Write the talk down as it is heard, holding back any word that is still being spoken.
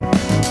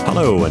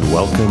Hello and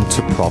welcome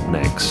to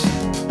PropNext,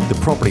 the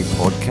property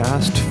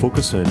podcast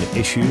focused on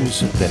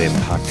issues that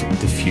impact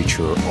the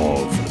future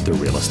of the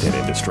real estate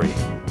industry.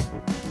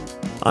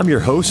 I'm your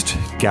host,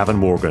 Gavin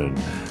Morgan,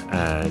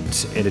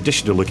 and in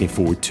addition to looking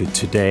forward to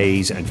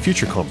today's and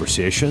future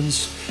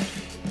conversations,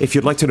 if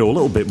you'd like to know a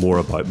little bit more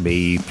about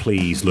me,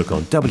 please look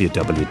on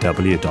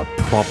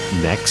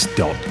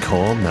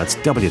www.propnext.com. That's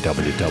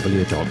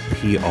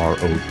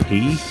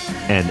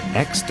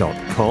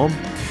www.propnext.com.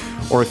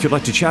 Or if you'd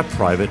like to chat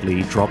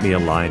privately, drop me a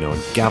line on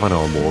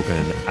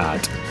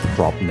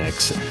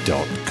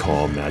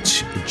gavinrmorgan@propnext.com.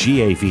 That's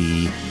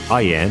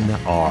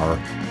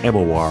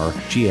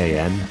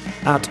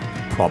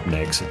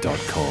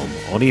GAVINRMORGAN@propnext.com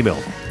on email.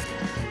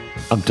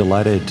 I'm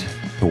delighted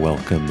to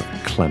welcome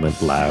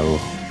Clement Lau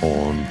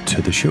on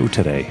to the show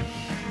today.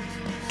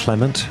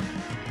 Clement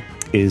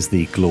is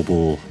the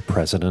global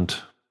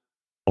president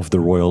of the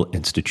Royal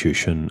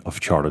Institution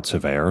of Chartered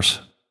Surveyors.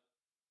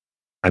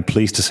 I'm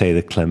pleased to say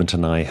that Clement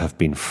and I have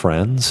been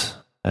friends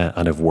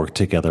and have worked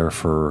together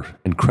for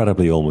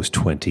incredibly almost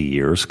 20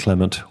 years.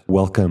 Clement,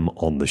 welcome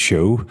on the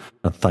show,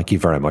 and thank you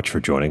very much for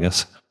joining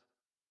us.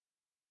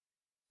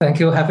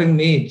 Thank you for having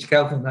me,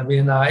 Calvin.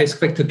 It's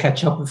great to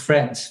catch up with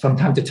friends from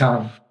time to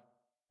time.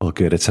 Well,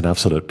 good. It's an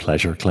absolute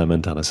pleasure,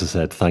 Clement. And as I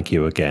said, thank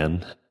you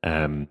again.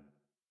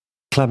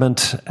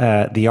 Clement,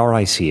 the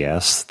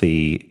R.I.C.S,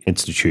 the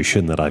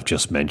institution that I've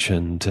just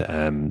mentioned,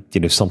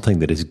 something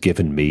that has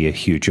given me a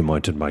huge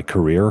amount in my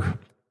career.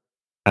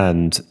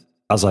 And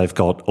as I've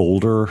got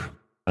older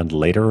and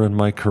later in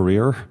my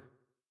career,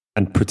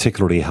 and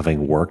particularly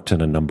having worked in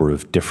a number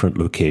of different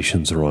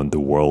locations around the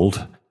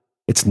world,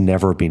 it's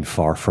never been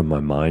far from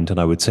my mind, and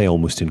I would say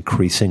almost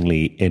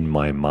increasingly in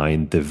my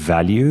mind, the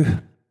value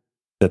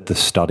that the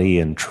study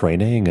and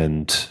training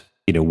and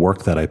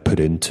work that I put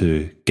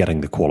into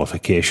getting the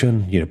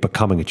qualification,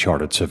 becoming a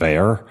chartered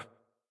surveyor,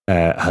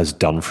 has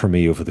done for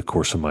me over the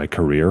course of my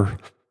career.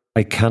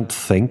 I can't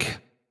think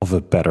of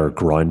a better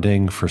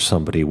grounding for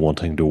somebody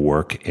wanting to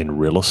work in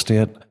real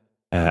estate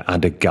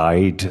and a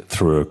guide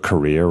through a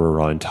career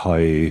around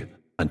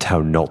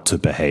how not to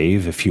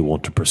behave if you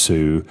want to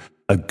pursue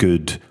a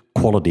good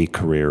quality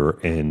career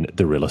in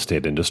the real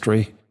estate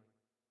industry.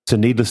 So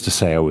needless to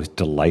say, I was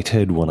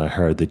delighted when I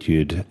heard that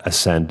you'd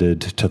ascended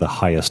to the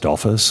highest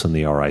office in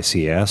the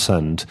R.I.C.S,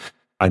 and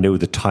I know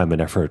the time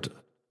and effort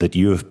that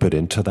you have put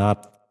into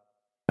that.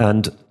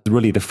 And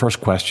really the first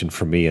question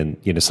for me, and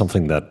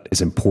something that is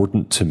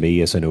important to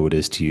me as I know it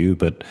is to you,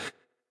 but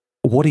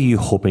what are you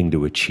hoping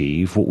to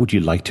achieve? What would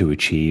you like to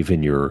achieve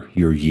in your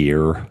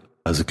year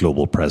as a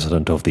global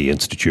president of the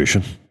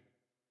institution?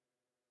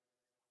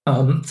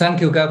 Thank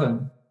you,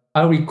 Gavin.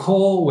 I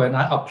recall when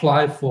I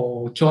applied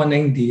for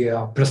joining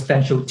the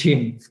presidential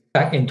team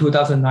back in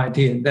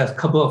 2019, there's a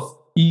couple of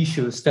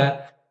issues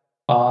that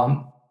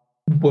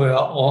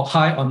were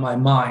high on my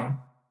mind.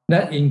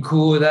 That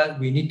include that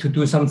we need to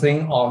do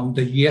something on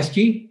the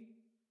ESG,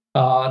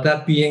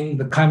 that being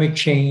the climate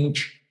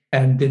change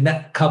and the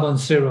net carbon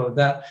zero,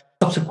 that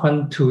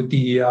subsequent to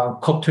the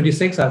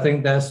COP26, I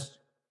think there's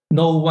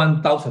no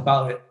one doubts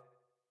about it.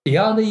 The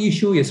other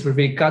issue is with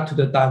regard to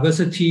the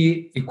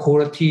diversity,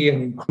 equality,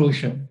 and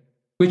inclusion,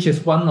 which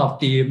is one of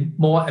the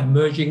more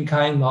emerging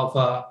kind of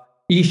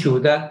issue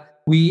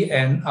that we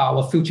and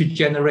our future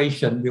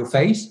generation will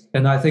face.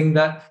 And I think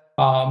that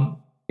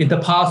in the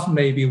past,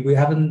 maybe we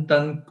haven't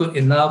done good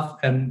enough.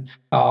 And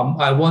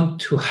I want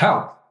to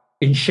help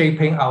in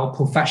shaping our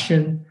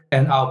profession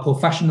and our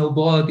professional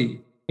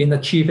body in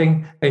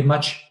achieving a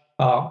much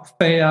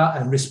fair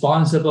and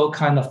responsible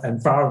kind of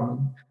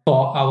environment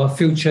for our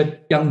future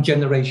young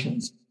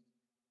generations.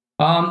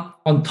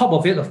 On top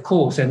of it, of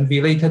course, and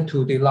related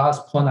to the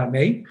last point I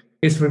made,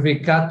 is with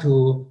regard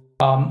to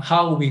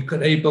how we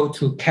could able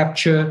to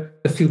capture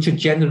the future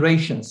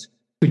generations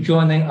to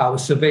joining our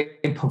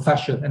surveying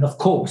profession and, of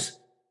course,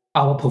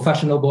 our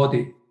professional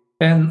body.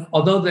 And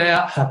although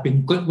there have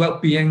been good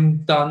work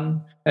being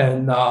done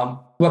and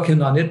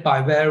working on it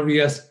by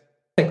various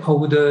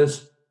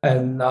stakeholders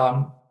and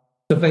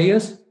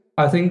surveyors,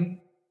 I think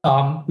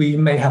we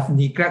may have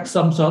neglected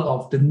some sort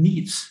of the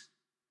needs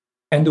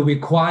and the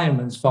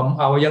requirements from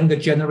our younger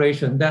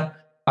generation that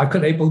I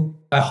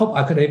hope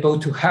I could able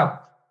to help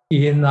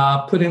in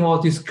putting all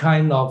this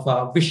kind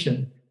of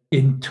vision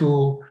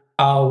into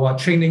our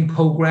training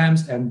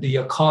programs and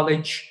the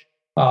college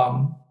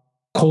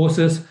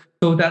courses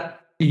so that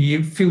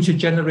the future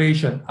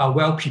generation are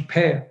well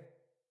prepared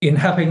in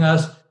helping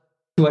us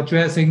to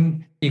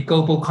addressing the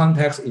global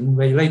context in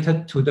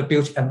related to the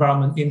built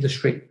environment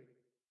industry.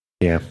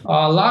 Yeah.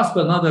 Last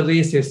but not the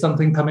least is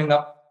something coming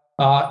up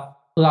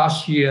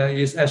last year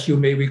is, as you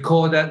may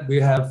recall, that we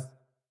have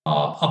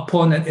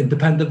appointed an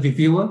independent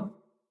reviewer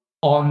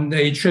on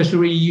the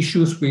treasury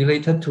issues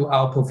related to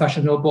our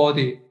professional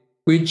body,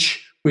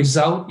 which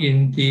result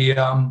in the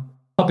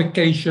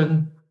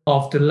publication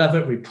of the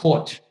level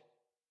report.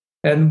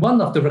 And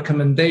one of the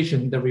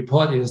recommendations in the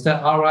report is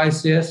that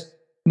R.I.C.S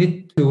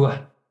need to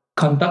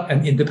conduct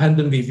an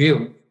independent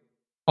review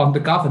on the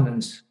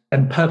governance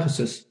and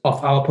purposes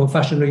of our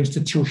professional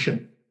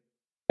institution.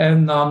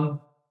 And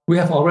we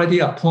have already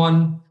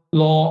appointed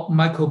Law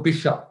Michael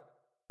Bishop,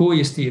 who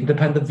is the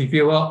independent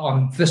reviewer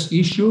on this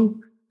issue,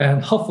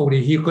 and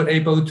hopefully he could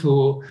able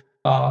to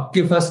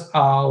give us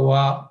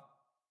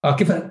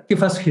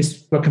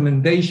his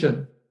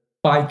recommendation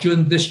by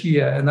June this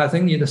year. And I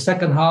think in the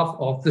second half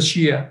of this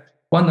year,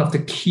 one of the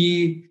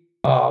key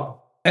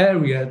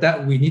area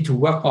that we need to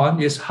work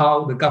on is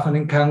how the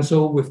Governing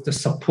Council, with the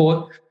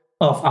support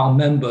of our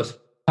members,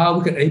 how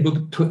we can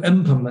able to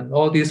implement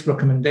all these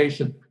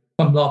recommendations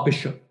from Law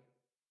Bishop.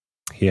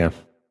 Yeah.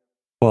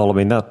 Well, I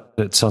mean,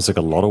 it sounds like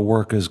a lot of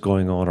work is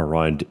going on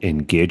around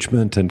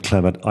engagement. And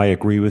Clement, I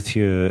agree with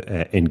you.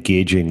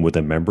 Engaging with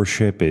a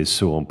membership is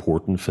so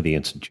important for the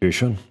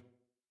institution.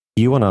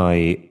 You and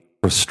I,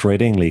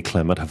 frustratingly,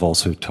 Clement, have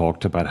also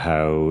talked about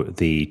how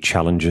the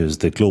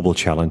global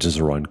challenges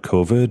around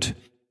COVID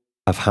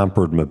have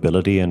hampered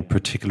mobility, and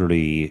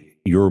particularly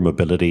your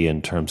mobility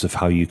in terms of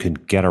how you can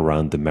get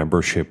around the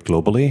membership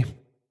globally.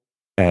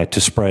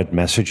 To spread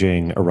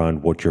messaging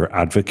around what you're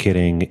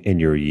advocating in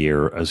your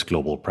year as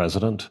global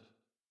president.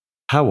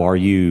 How are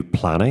you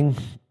planning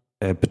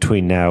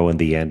between now and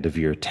the end of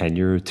your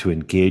tenure to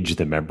engage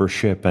the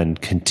membership and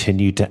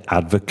continue to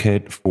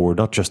advocate for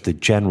not just the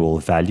general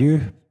value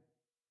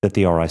that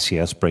the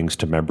R.I.C.S. brings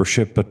to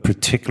membership, but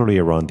particularly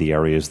around the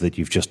areas that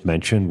you've just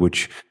mentioned,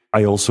 which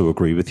I also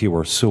agree with you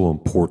are so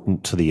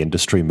important to the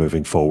industry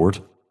moving forward?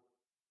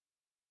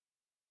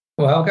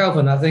 Well,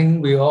 Galvin, I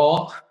think we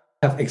all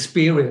have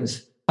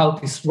experienced how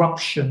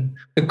disruption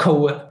the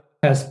COVID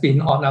has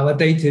been on our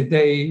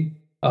day-to-day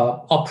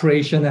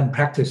operation and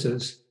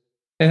practices.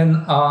 And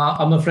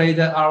I'm afraid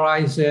that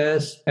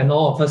R.I.C.S. and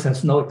all of us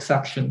has no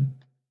exception.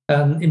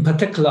 And in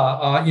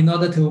particular, in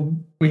order to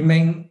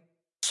remain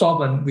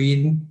solvent,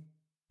 we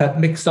had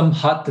made some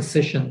hard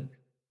decision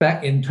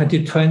back in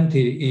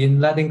 2020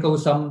 in letting go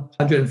some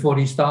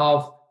 140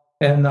 staff.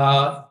 And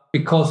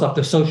because of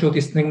the social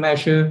distancing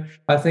measure,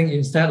 I think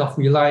instead of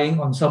relying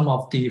on some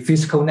of the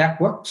physical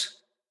networks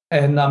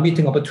and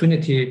meeting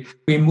opportunity,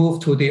 we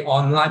moved to the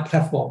online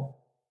platform.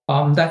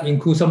 That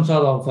includes some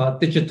sort of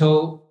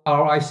digital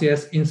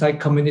R.I.C.S. inside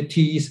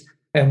communities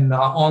and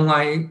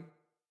online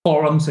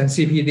forums and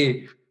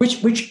CPD,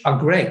 which are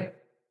great.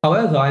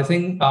 However, I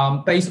think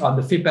based on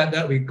the feedback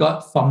that we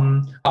got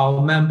from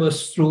our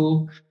members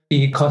through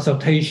the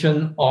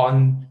consultation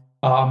on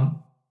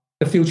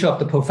the future of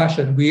the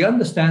profession, we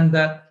understand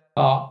that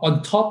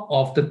on top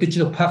of the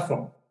digital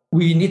platform,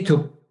 we need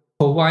to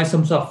provide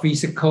some sort of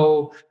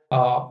physical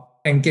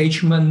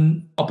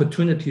engagement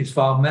opportunities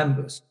for our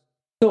members.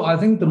 So I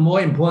think the more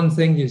important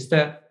thing is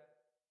that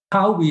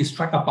how we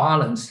strike a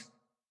balance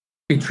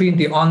between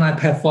the online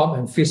platform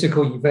and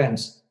physical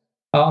events.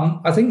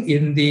 I think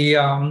in the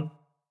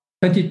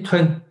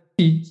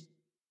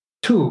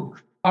 2022,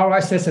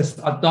 R.I.C.S. has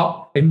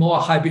adopted a more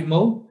hybrid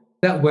mode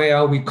that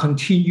where we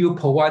continue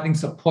providing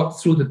support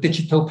through the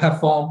digital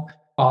platform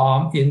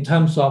in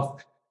terms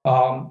of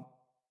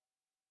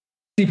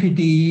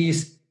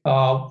CPDs,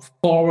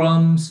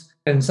 forums,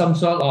 and some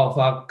sort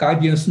of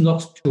guidance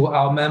notes to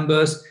our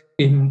members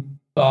in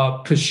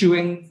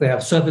pursuing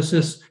their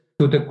services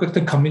to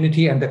the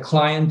community and the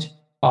client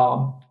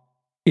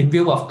in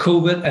view of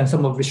COVID and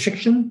some of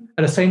restriction.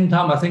 At the same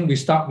time, I think we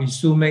start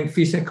resuming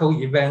physical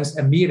events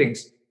and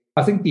meetings.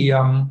 I think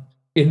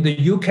in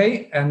the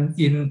UK and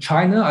in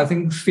China, I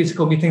think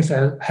physical meetings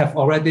have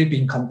already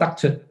been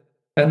conducted.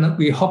 And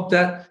we hope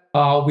that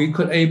we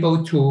could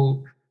able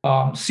to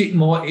seek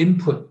more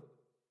input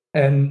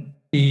and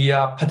the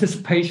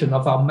participation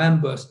of our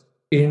members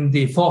in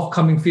the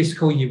forthcoming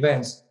physical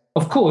events.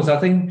 Of course, I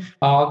think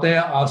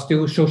there are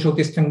still social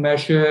distancing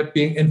measures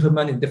being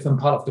implemented in different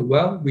parts of the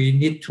world. We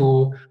need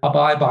to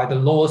abide by the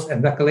laws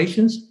and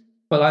regulations.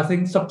 But I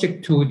think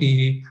subject to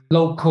the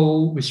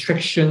local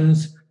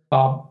restrictions,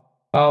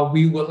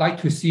 we would like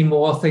to see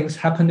more things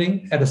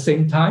happening at the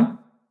same time.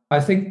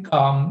 I think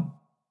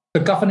the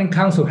Governing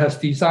Council has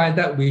decided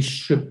that we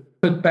should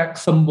put back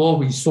some more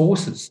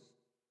resources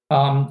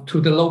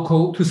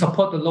to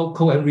support the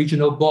local and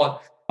regional board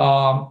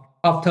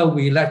after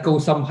we let go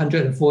some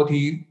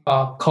 140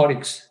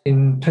 colleagues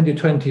in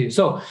 2020.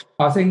 So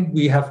I think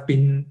we have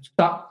been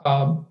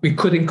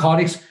recruiting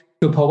colleagues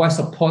to provide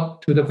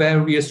support to the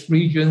various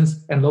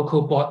regions and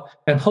local board,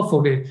 and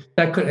hopefully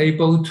that could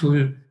able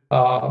to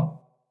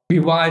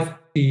revive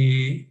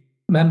the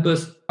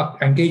members'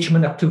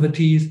 engagement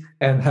activities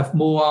and have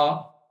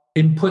more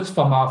inputs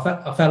from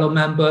our fellow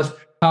members,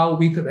 how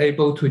we could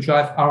able to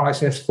drive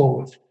R.I.C.S.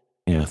 forward.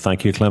 Yeah,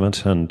 thank you,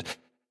 Clement. And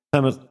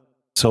Clement,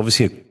 it's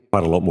obviously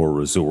quite a lot more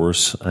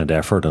resource and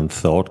effort and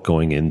thought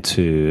going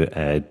into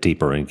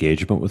deeper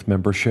engagement with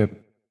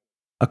membership.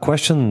 A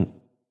question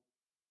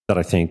that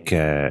I think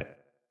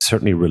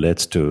certainly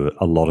relates to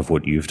a lot of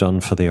what you've done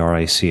for the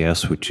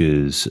R.I.C.S., which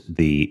is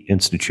the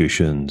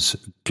institution's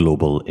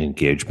global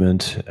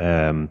engagement.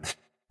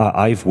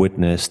 I've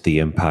witnessed the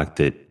impact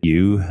that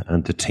you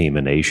and the team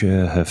in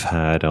Asia have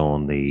had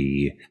on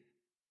the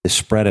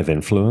spread of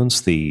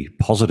influence, the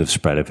positive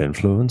spread of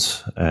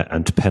influence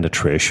and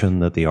penetration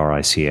that the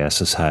R.I.C.S.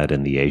 has had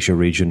in the Asia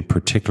region,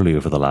 particularly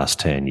over the last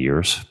 10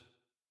 years.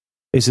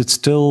 Is it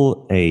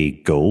still a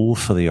goal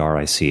for the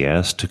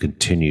R.I.C.S. to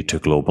continue to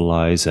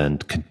globalize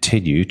and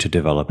continue to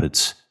develop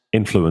its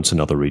influence in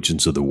other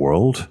regions of the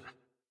world,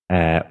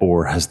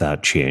 or has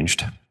that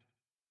changed?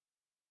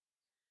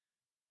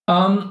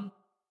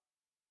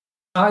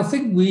 I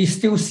think we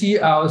still see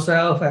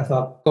ourselves as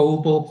a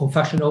global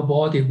professional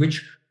body,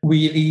 which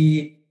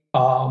really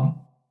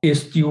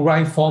is the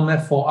right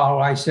format for our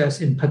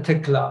R.I.C.S. in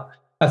particular.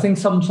 I think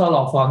some sort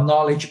of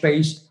knowledge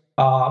base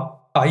are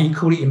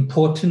equally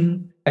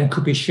important and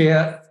could be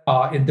shared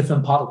in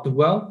different parts of the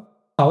world.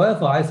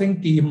 However, I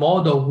think the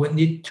model would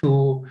need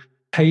to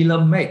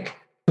tailor-make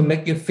to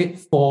make it fit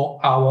for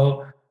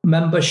our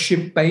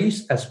membership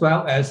base, as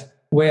well as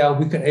where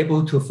we can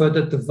able to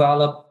further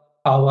develop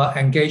our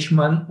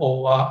engagement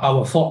or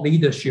our thought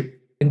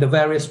leadership in the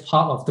various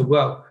parts of the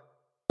world.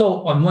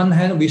 So on one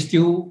hand, we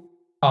still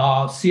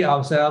see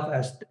ourselves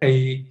as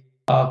a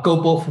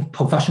global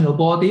professional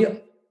body,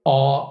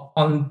 or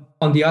on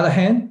the other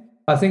hand,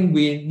 I think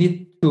we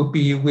need to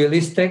be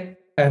realistic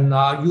and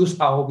use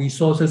our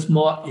resources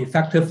more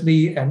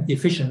effectively and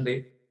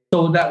efficiently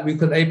so that we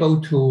could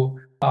able to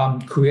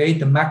create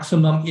the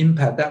maximum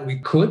impact that we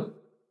could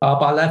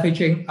by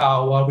leveraging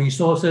our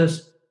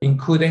resources,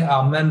 including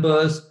our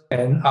members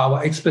and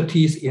our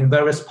expertise in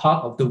various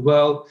parts of the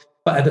world,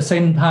 but at the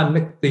same time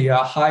make the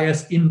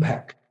highest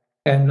impact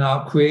and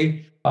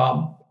create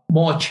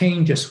more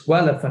changes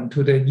relevant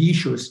to the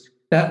issues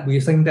that we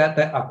think that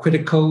are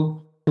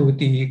critical to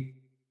the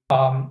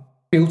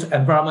built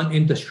environment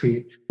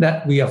industry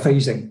that we are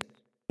facing.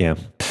 Yeah.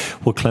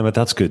 Well, Clement,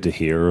 that's good to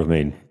hear. I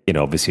mean,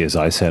 obviously, as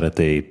I said at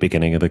the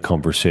beginning of the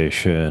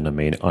conversation, I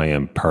mean, I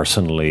am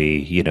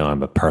personally,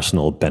 I'm a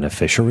personal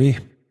beneficiary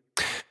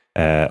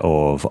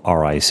of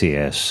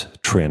R.I.C.S.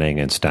 training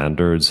and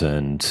standards,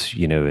 and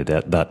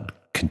that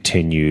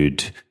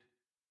continued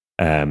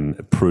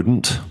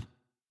prudent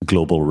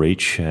global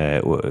reach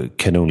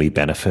can only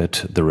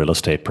benefit the real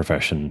estate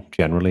profession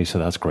generally. So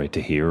that's great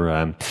to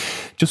hear.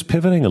 Just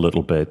pivoting a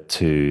little bit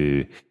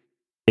to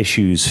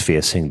issues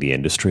facing the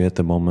industry at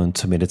the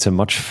moment. I mean, it's a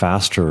much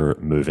faster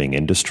moving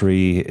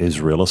industry, is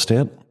real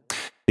estate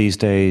these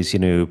days,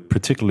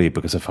 particularly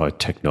because of how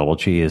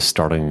technology is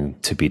starting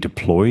to be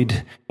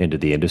deployed into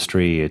the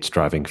industry. It's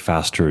driving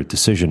faster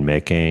decision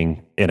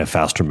making in a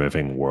faster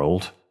moving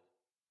world.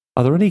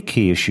 Are there any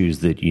key issues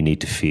that you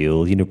need to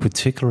feel,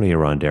 particularly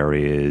around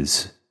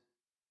areas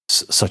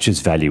such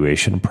as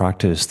valuation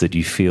practice, that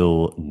you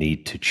feel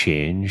need to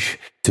change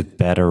to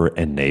better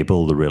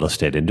enable the real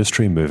estate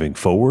industry moving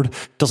forward?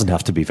 It doesn't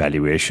have to be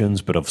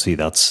valuations, but obviously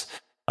that's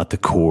at the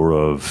core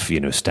of,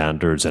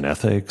 standards and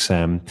ethics.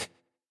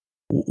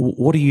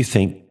 What do you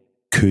think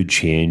could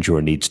change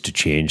or needs to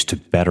change to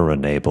better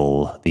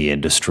enable the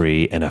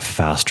industry in a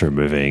faster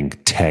moving,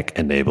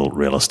 tech-enabled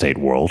real estate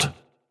world?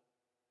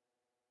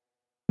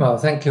 Well,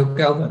 thank you,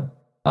 Kelvin.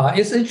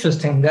 It's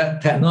interesting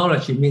that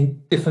technology means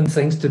different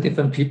things to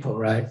different people,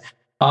 right?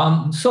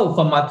 So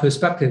from my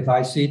perspective,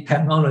 I see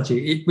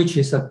technology, which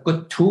is a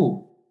good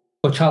tool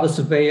for chartered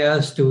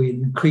surveyors to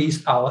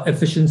increase our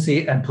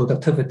efficiency and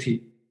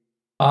productivity.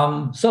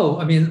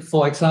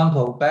 For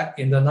example, back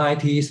in the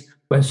 90s,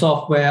 when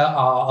software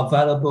are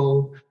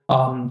available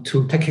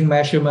to taking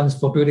measurements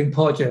for building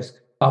projects,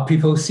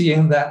 people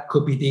seeing that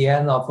could be the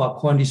end of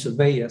quantity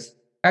surveyors.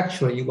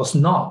 Actually, it was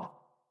not.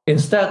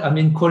 Instead,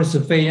 quantity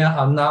surveyors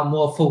are now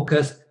more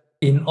focused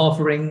in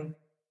offering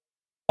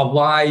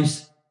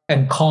advice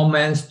and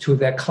comments to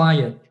their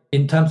client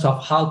in terms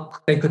of how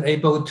they could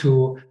able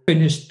to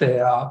finish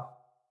their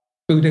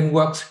building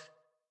works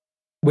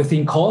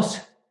within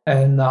cost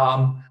and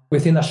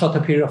within a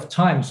shorter period of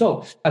time.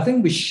 So I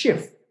think we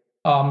shift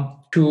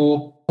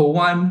to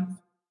provide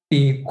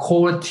the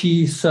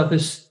quality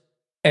service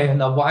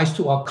and advice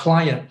to our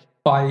client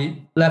by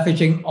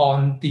leveraging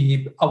on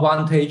the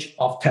advantage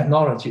of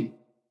technology.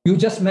 You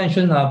just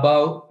mentioned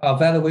about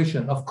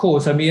valuation. Of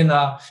course,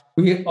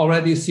 we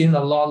already seen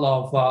a lot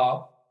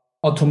of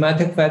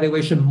automatic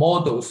valuation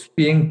models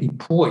being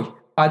deployed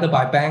either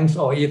by banks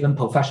or even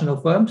professional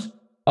firms.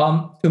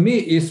 To me,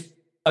 it's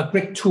a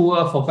great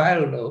tool for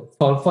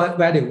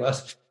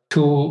valuers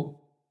to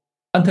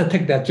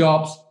undertake their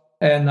jobs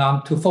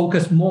and to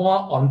focus more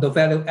on the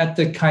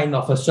value-added kind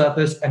of a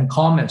service and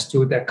comments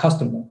to their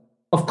customer.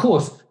 Of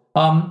course,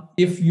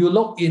 if you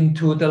look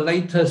into the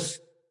latest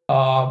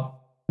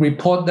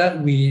report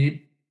that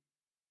we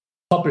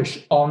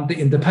published on the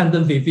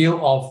independent review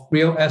of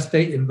real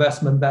estate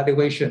investment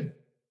valuation,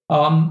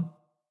 the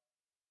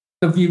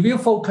review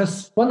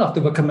one of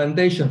the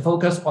recommendations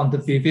focused on the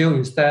review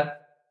is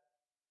that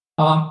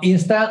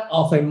instead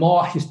of a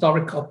more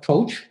historical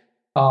approach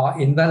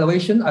in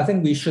valuation, I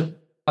think we should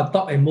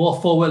adopt a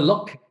more forward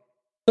look.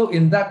 So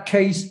in that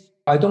case,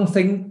 I don't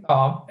think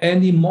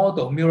any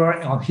model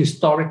mirroring on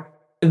historic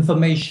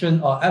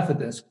information or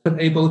evidence could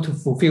able to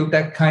fulfill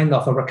that kind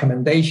of a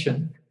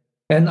recommendation.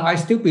 And I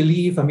still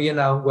believe,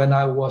 when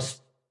I was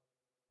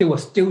still a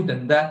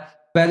student,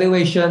 that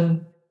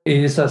valuation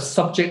is a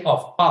subject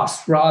of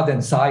arts rather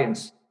than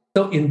science.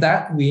 So in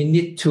that, we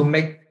need to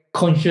make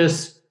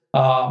conscious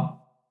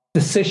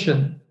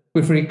decision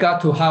with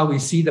regard to how we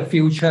see the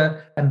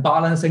future and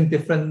balancing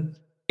different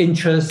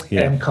interests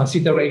and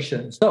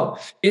considerations. So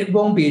it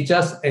won't be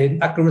just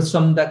an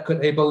algorithm that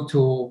could able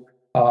to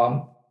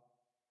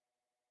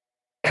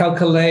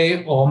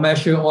calculate or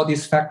measure all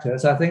these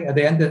factors. I think at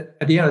the end of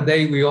the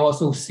day, we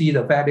also see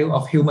the value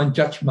of human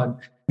judgment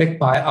made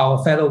by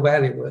our fellow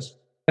valuers.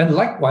 And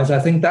likewise, I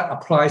think that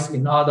applies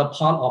in other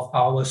part of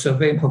our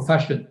surveying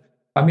profession.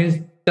 I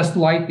mean, just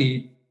like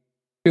the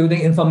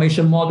building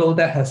information model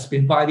that has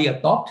been widely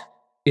adopted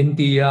in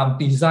the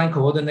design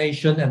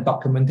coordination and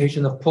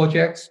documentation of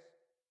projects,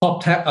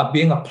 PropTech are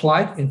being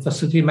applied in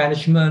facility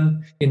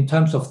management in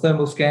terms of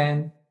thermal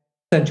scan,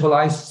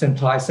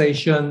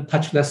 centralization,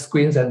 touchless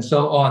screens, and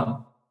so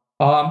on.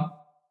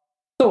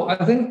 So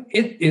I think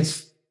it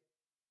is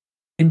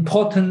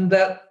important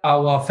that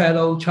our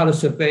fellow chartered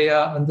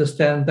surveyor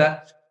understand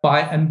that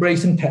by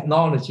embracing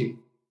technology,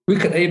 we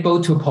could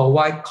able to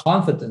provide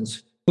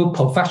confidence through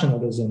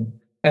professionalism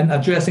and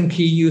addressing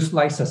key issues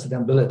like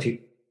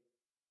sustainability.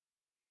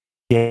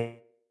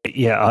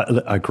 Yeah,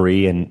 I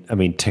agree. And I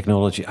mean,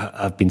 technology,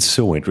 I've been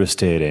so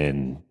interested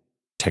in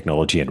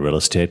technology and real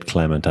estate,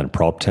 Clement, and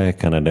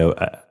PropTech. And I know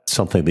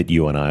something that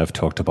you and I have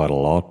talked about a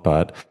lot,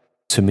 but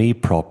to me,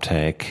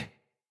 PropTech,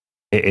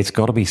 it's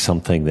got to be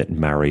something that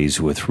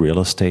marries with real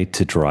estate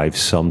to drive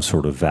some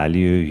sort of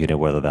value,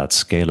 whether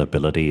that's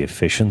scalability,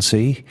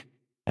 efficiency,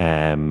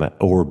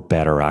 or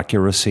better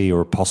accuracy,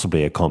 or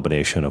possibly a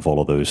combination of all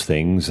of those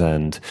things.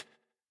 And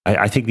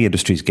I think the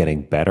industry is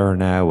getting better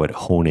now at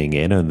honing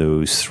in on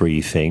those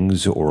three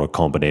things or a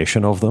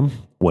combination of them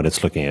when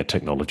it's looking at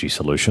technology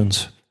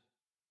solutions.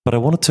 But I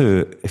wanted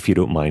to, if you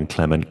don't mind,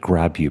 Clement,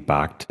 grab you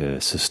back to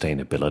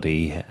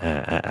sustainability,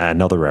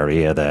 another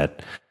area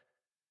that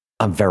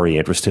I'm very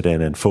interested in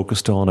and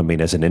focused on. I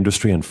mean, as an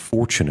industry,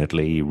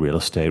 unfortunately, real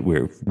estate,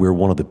 we're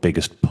one of the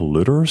biggest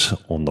polluters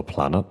on the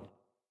planet.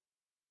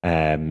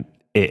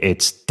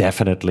 It's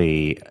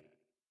definitely,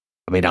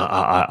 I mean,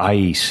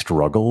 I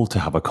struggle to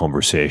have a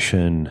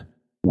conversation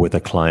with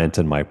a client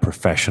in my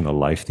professional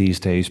life these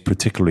days,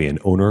 particularly an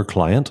owner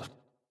client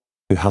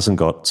who hasn't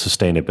got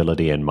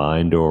sustainability in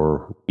mind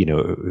or,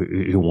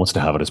 who wants to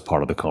have it as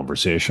part of the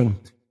conversation.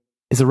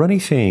 Is there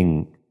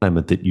anything,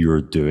 Clement, that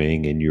you're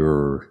doing in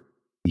your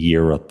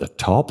year at the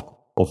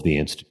top of the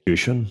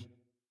institution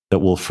that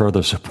will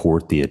further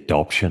support the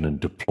adoption and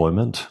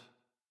deployment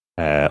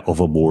of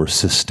a more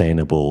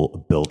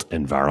sustainable built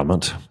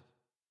environment?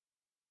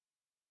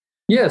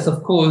 Yes,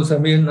 of course. I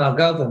mean,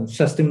 governance,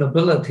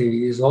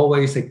 sustainability is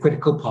always a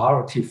critical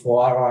priority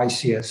for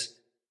R.I.C.S.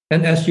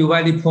 And as you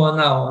rightly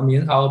point out, I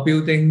mean, our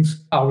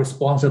buildings are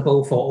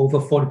responsible for over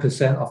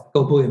 40% of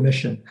global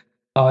emission.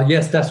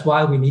 Yes, that's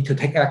why we need to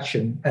take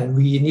action, and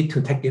we need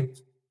to take it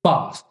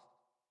fast.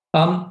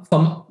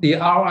 From the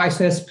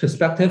R.I.C.S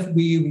perspective,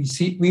 we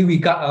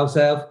regard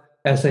ourselves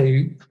as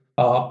a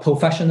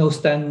professional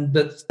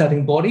standard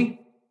setting body.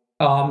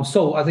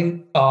 So I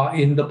think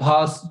in the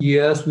past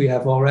years, we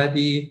have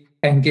already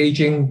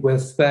engaging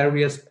with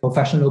various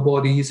professional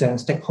bodies and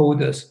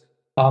stakeholders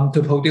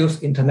to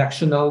produce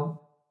international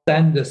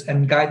standards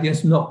and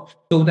guidance notes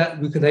so that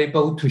we could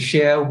able to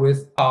share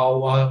with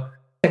our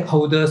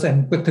stakeholders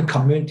and with the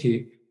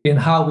community in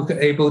how we could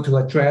able to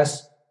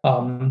address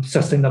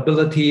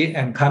sustainability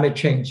and climate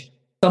change.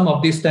 Some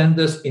of these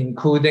standards,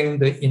 including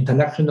the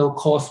International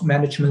Cost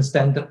Management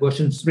Standard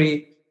version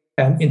 3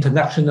 and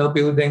International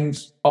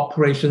Buildings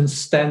Operations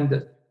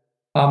Standard,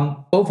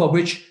 both of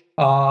which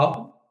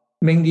are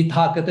mainly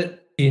targeted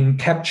in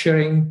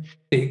capturing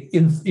the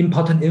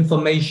important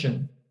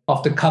information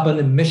of the carbon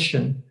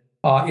emission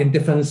in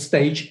different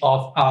stages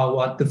of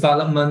our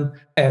development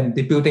and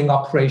the building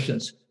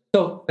operations.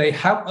 So they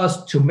help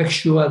us to make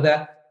sure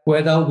that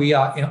whether we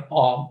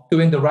are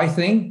doing the right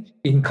thing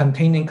in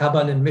containing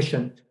carbon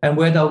emission and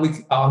whether we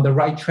are on the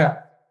right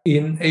track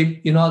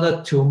in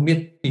order to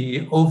meet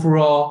the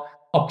overall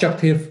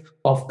objective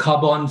of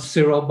carbon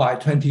zero by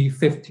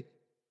 2050.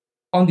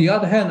 On the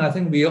other hand, I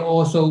think we are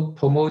also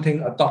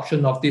promoting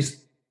adoption of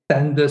these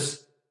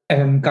standards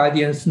and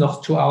guidance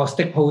notes to our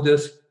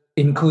stakeholders,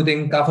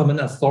 including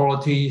government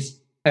authorities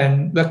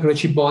and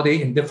regulatory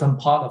body in different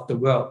parts of the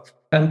world.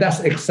 And that's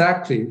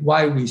exactly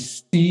why we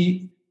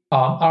see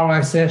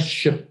R.I.C.S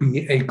should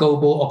be a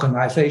global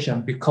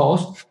organization,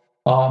 because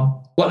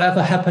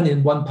whatever happened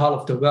in one part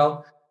of the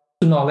world,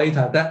 sooner or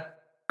later, that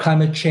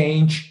climate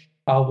change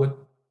would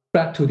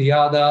spread to the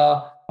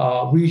other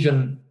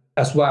region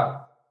as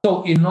well.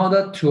 So in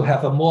order to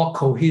have a more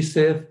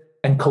cohesive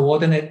and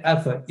coordinated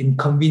effort in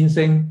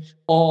convincing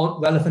all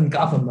relevant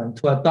government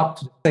to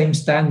adopt the same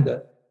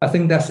standard, I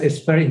think that it's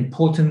very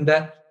important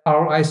that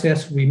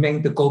R.I.C.S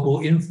remain the global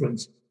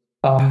influence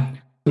to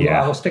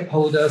our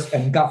stakeholders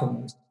and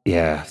governments.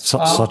 Yeah,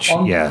 such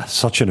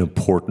an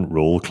important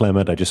role,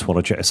 Clement. I just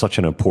want to such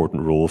an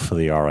important role for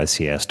the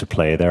R.I.C.S to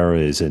play there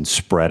is in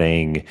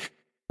spreading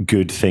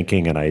good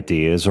thinking and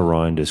ideas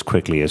around as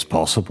quickly as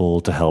possible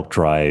to help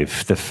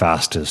drive the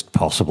fastest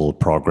possible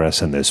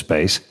progress in this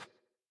space.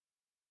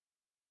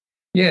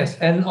 Yes,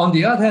 and on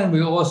the other hand,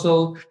 we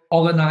also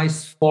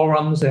organize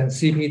forums and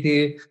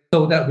CPD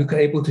so that we could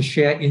able to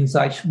share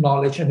insights,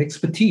 knowledge, and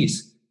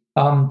expertise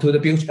to the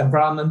built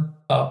environment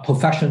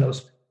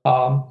professionals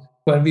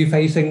when we're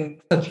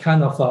facing such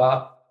kind of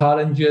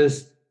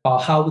challenges,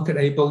 how we could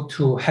able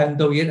to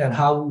handle it, and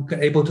how we could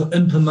able to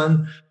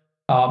implement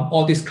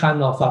all these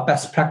kind of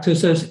best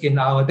practices in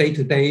our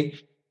day-to-day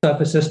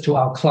services to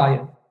our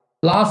client.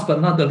 Last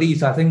but not the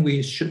least, I think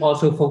we should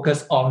also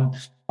focus on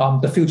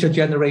the future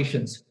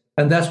generations.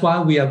 And that's why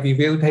we are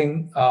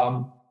reviewing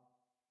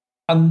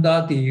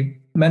under the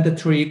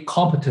mandatory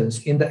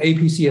competence in the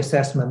APC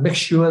assessment, make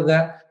sure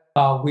that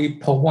we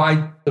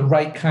provide the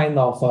right kind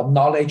of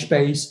knowledge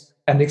base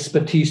and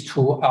expertise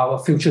to our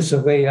future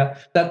surveyor,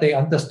 that they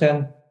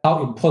understand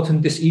how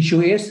important this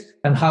issue is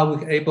and how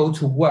we're able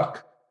to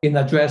work in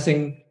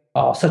addressing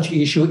such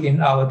issue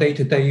in our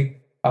day-to-day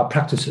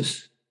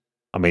practices.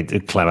 I mean,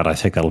 Clement, I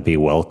think that'll be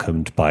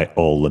welcomed by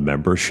all the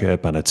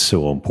membership, and it's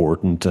so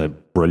important.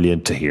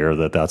 Brilliant to hear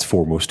that that's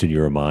foremost in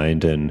your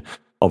mind, and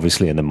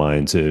obviously in the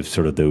minds of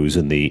sort of those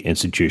in the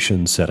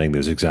institution setting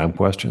those exam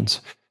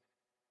questions.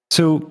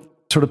 So,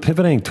 sort of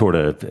pivoting toward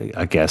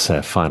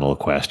a final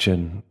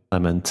question,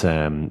 Clement,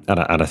 and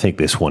I think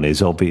this one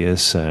is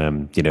obvious,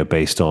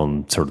 based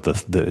on sort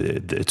of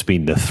it's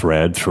been the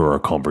thread through our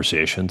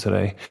conversation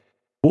today.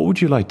 What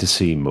would you like to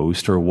see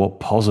most, or what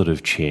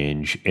positive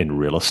change in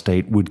real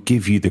estate would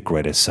give you the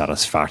greatest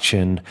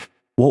satisfaction?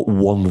 What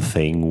one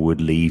thing would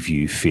leave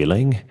you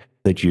feeling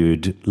that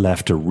you'd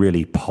left a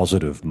really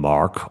positive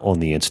mark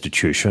on the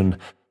institution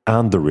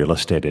and the real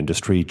estate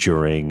industry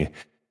during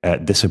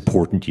this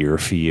important year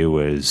for you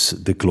as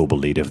the global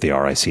lead of the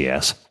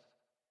R.I.C.S?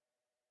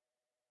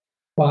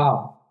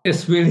 Wow,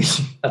 it's really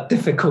a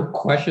difficult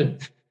question.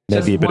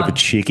 Maybe a bit of a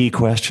cheeky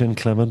question,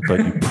 Clement, but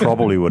you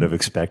probably would have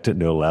expected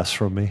no less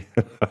from me.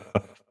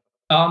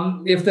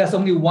 If there's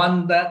only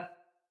one that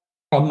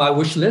on my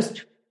wish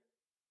list,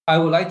 I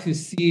would like to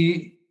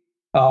see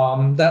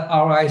that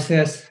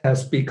R.I.C.S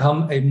has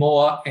become a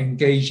more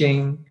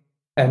engaging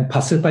and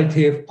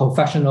participative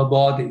professional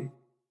body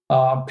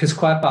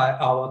prescribed by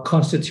our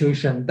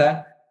constitution,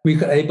 that we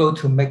could able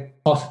to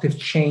make positive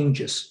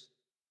changes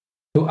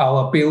to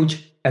our built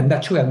and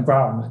natural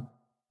environment.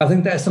 I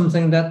think that's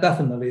something that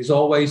definitely is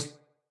always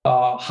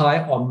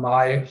high on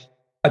my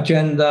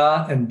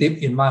agenda and deep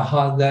in my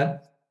heart,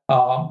 that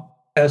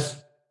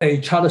as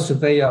a chartered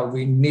surveyor,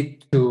 we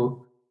need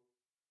to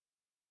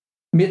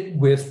meet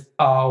with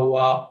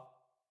our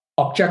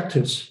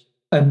objectives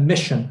and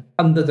mission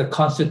under the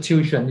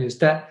Constitution, is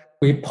that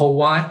we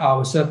provide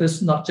our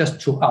service not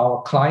just to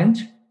our client,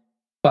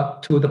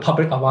 but to the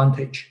public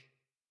advantage.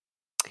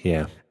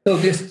 Yeah. So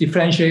this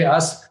differentiates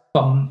us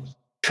from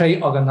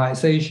trade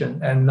organization,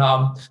 and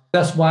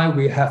that's why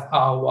we have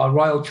our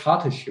royal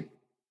chartership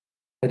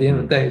at the end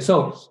of the day.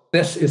 So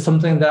this is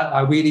something that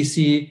I really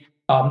see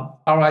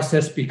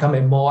R.I.C.S become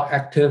a more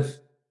active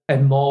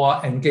and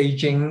more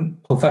engaging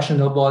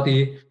professional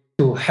body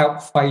to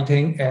help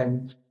fighting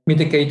and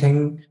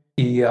mitigating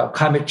the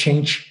climate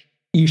change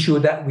issue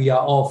that we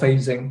are all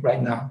facing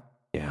right now.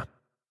 Yeah.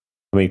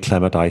 I mean,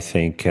 Clement, I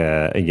think,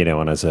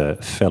 and as a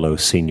fellow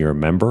senior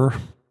member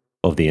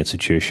of the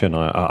institution,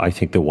 I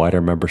think the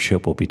wider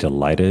membership will be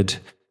delighted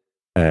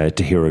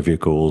to hear of your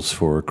goals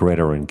for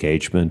greater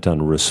engagement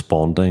and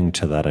responding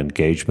to that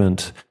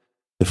engagement.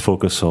 The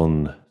focus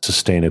on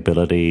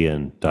sustainability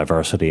and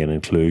diversity and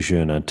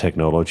inclusion and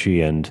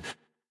technology, and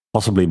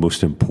possibly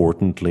most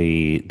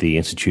importantly, the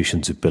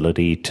institution's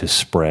ability to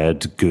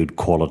spread good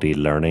quality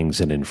learnings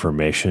and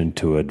information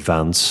to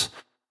advance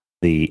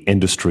the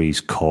industry's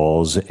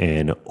cause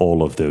in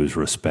all of those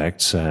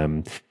respects.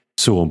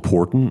 So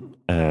important.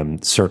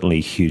 Certainly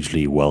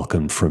hugely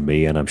welcomed from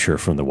me, and I'm sure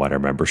from the wider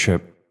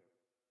membership.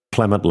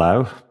 Clement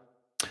Lau,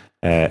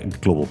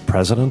 Global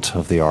President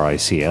of the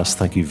R.I.C.S,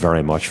 thank you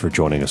very much for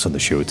joining us on the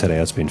show today.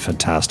 It's been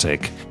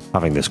fantastic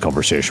having this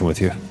conversation with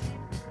you.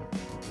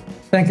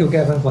 Thank you,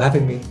 Gavin, for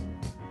having me.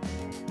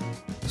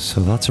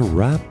 So that's a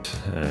wrap,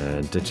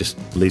 and it just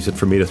leaves it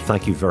for me to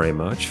thank you very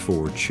much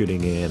for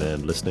tuning in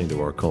and listening to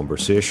our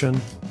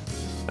conversation.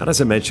 And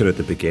as I mentioned at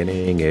the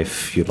beginning,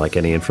 if you'd like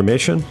any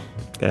information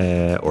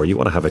or you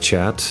want to have a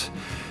chat,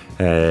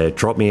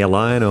 drop me a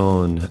line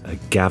on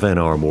Gavin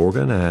R.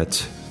 Morgan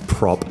at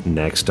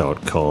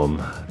propnext.com,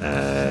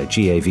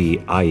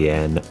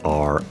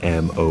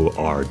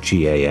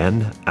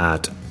 GAVINRMORGAN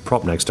at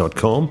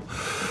propnext.com.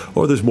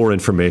 Or there's more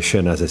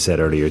information, as I said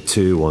earlier,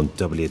 too, on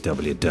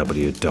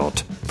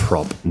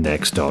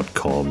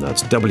www.propnext.com.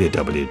 That's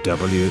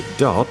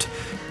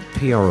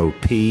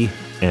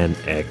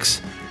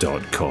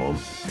www.propnext.com.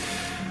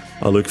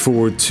 I look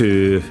forward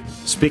to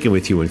speaking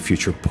with you in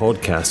future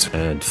podcasts,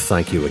 and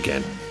thank you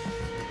again.